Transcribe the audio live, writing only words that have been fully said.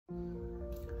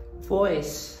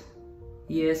Voice.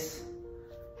 Yes,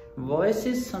 voice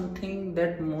is something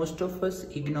that most of us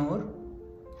ignore.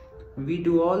 We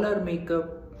do all our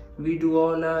makeup, we do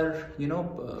all our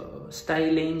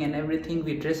styling and everything.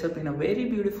 We dress up in a very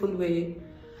beautiful way,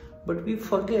 but we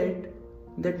forget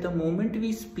that the moment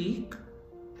we speak,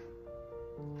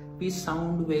 we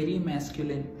sound very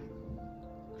masculine.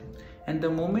 And the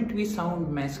moment we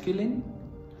sound masculine,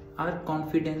 our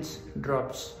confidence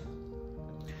drops.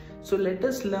 So let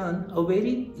us learn a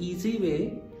very easy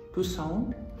way to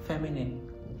sound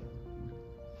feminine.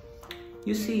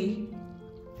 You see,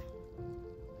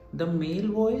 the male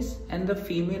voice and the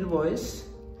female voice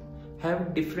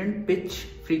have different pitch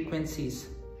frequencies.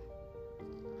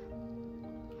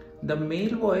 The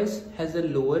male voice has a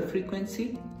lower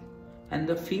frequency and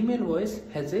the female voice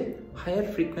has a higher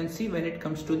frequency when it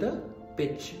comes to the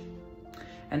pitch.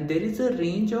 And there is a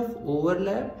range of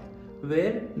overlap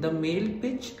where the male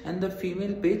pitch and the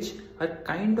female pitch are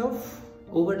kind of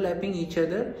overlapping each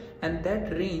other, and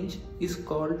that range is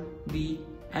called the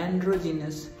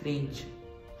androgynous range.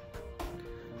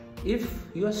 If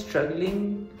you are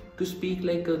struggling to speak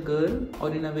like a girl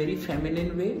or in a very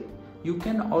feminine way, you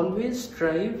can always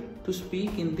strive to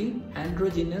speak in the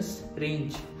androgynous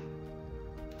range.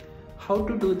 How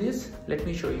to do this? Let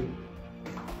me show you.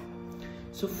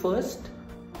 So first,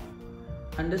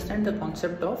 understand the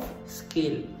concept of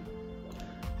scale.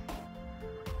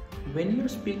 When you are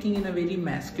speaking in a very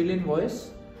masculine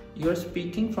voice, you are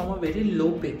speaking from a very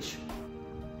low pitch.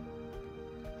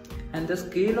 And the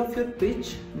scale of your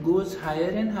pitch goes higher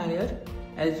and higher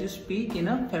as you speak in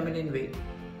a feminine way.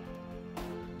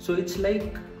 So it's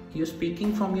like you're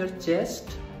speaking from your chest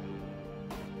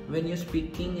when you're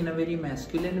speaking in a very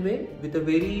masculine way with a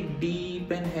very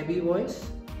deep and heavy voice,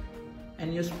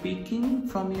 and you're speaking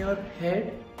from your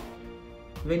head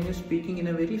when you're speaking in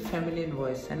a very feminine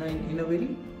voice and in a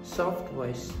very soft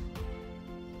voice.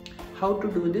 How to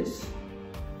do this?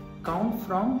 Count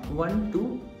from 1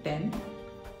 to 10.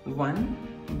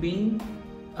 1 being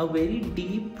a very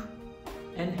deep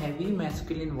and heavy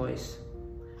masculine voice.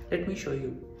 Let me show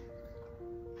you.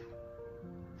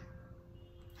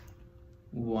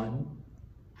 1,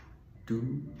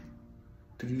 2,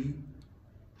 3,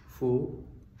 4,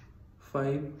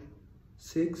 5,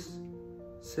 6,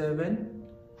 7,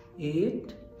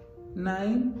 8,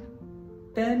 9,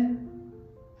 10.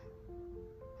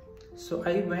 So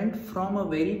I went from a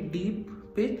very deep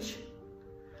pitch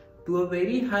to a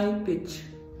very high pitch.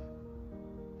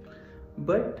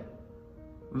 But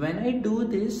when I do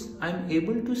this, I'm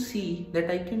able to see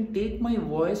that I can take my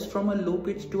voice from a low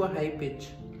pitch to a high pitch.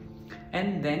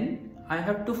 And then I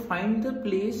have to find the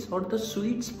place or the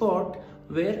sweet spot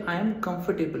where I am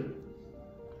comfortable.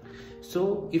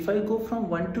 So if I go from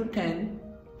 1 to 10,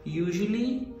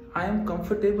 usually I am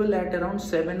comfortable at around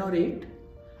 7 or 8.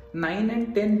 9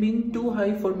 and 10 being too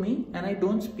high for me, and I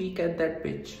don't speak at that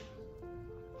pitch.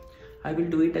 I will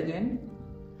do it again.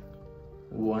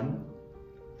 1,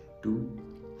 2,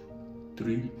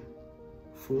 3,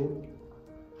 4,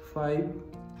 5,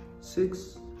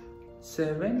 6,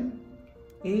 7,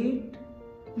 8,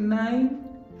 9,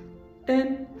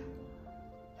 10.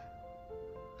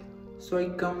 So I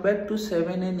come back to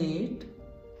 7 and 8,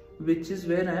 which is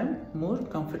where I am more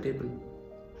comfortable.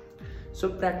 So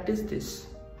practice this.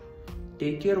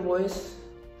 Take your voice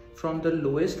from the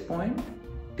lowest point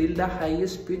till the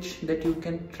highest pitch that you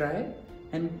can try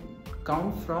and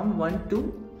count from 1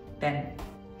 to 10.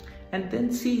 And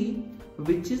then see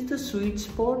which is the sweet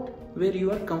spot where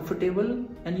you are comfortable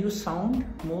and you sound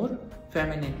more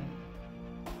feminine.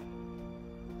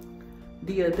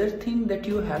 The other thing that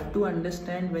you have to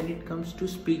understand when it comes to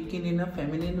speaking in a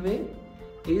feminine way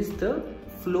is the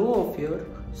flow of your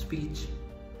speech.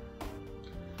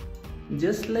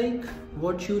 Just like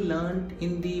what you learned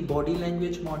in the body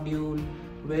language module,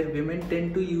 where women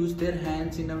tend to use their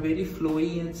hands in a very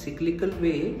flowy and cyclical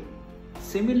way,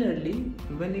 similarly,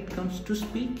 when it comes to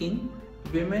speaking,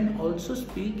 women also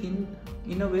speak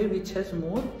in a way which has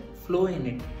more flow in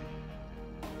it.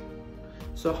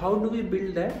 So how do we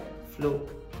build that flow?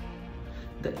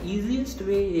 The easiest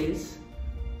way is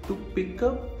to pick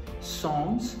up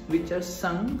songs which are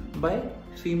sung by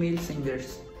female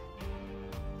singers.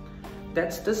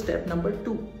 That's the step number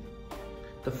 2.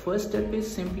 The first step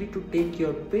is simply to take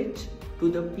your pitch to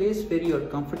the place where you are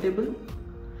comfortable,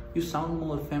 you sound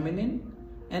more feminine,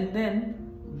 and then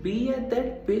be at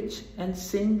that pitch and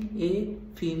sing a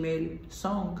female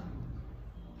song.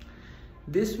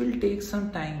 This will take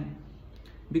some time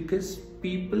because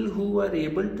people who are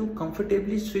able to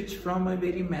comfortably switch from a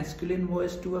very masculine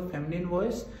voice to a feminine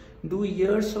voice do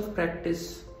years of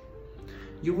practice.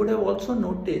 You would have also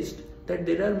noticed that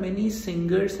there are many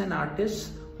singers and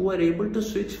artists who are able to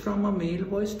switch from a male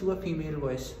voice to a female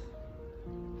voice.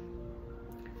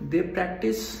 They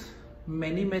practice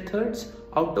many methods,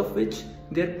 out of which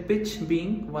their pitch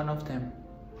being one of them.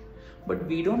 But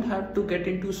we don't have to get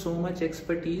into so much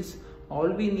expertise. All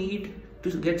we need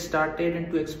to get started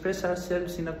and to express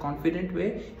ourselves in a confident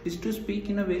way is to speak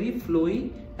in a very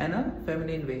flowy and a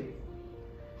feminine way.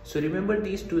 So remember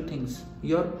these two things: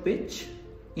 your pitch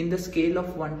in the scale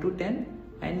of 1 to 10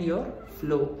 and your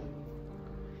flow.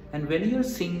 And when you're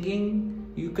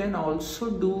singing, you can also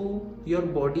do your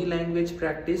body language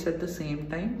practice at the same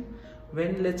time.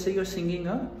 When, let's say, you're singing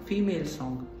a female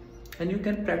song, and you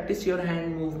can practice your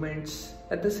hand movements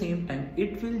at the same time.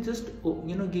 It will just,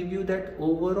 give you that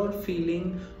overall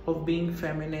feeling of being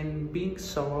feminine, being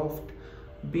soft,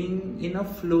 being in a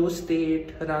flow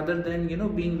state, rather than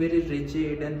being very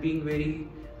rigid and being very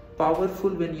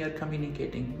powerful when you're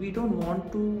communicating. We don't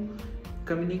want to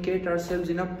communicate ourselves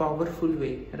in a powerful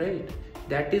way, right?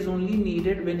 That is only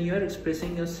needed when you are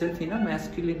expressing yourself in a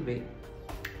masculine way.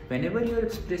 Whenever you are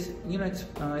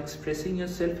expressing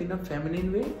yourself in a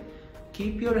feminine way,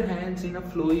 keep your hands in a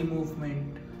flowy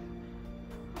movement.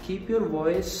 Keep your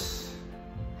voice,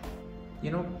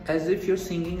 as if you're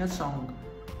singing a song.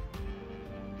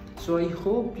 So I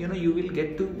hope, you will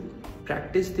get to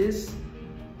practice this.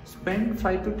 Spend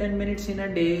 5 to 10 minutes in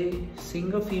a day,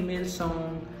 sing a female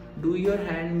song, do your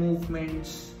hand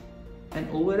movements, and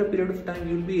over a period of time,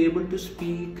 you'll be able to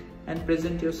speak and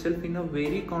present yourself in a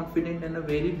very confident and a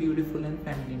very beautiful and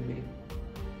feminine way.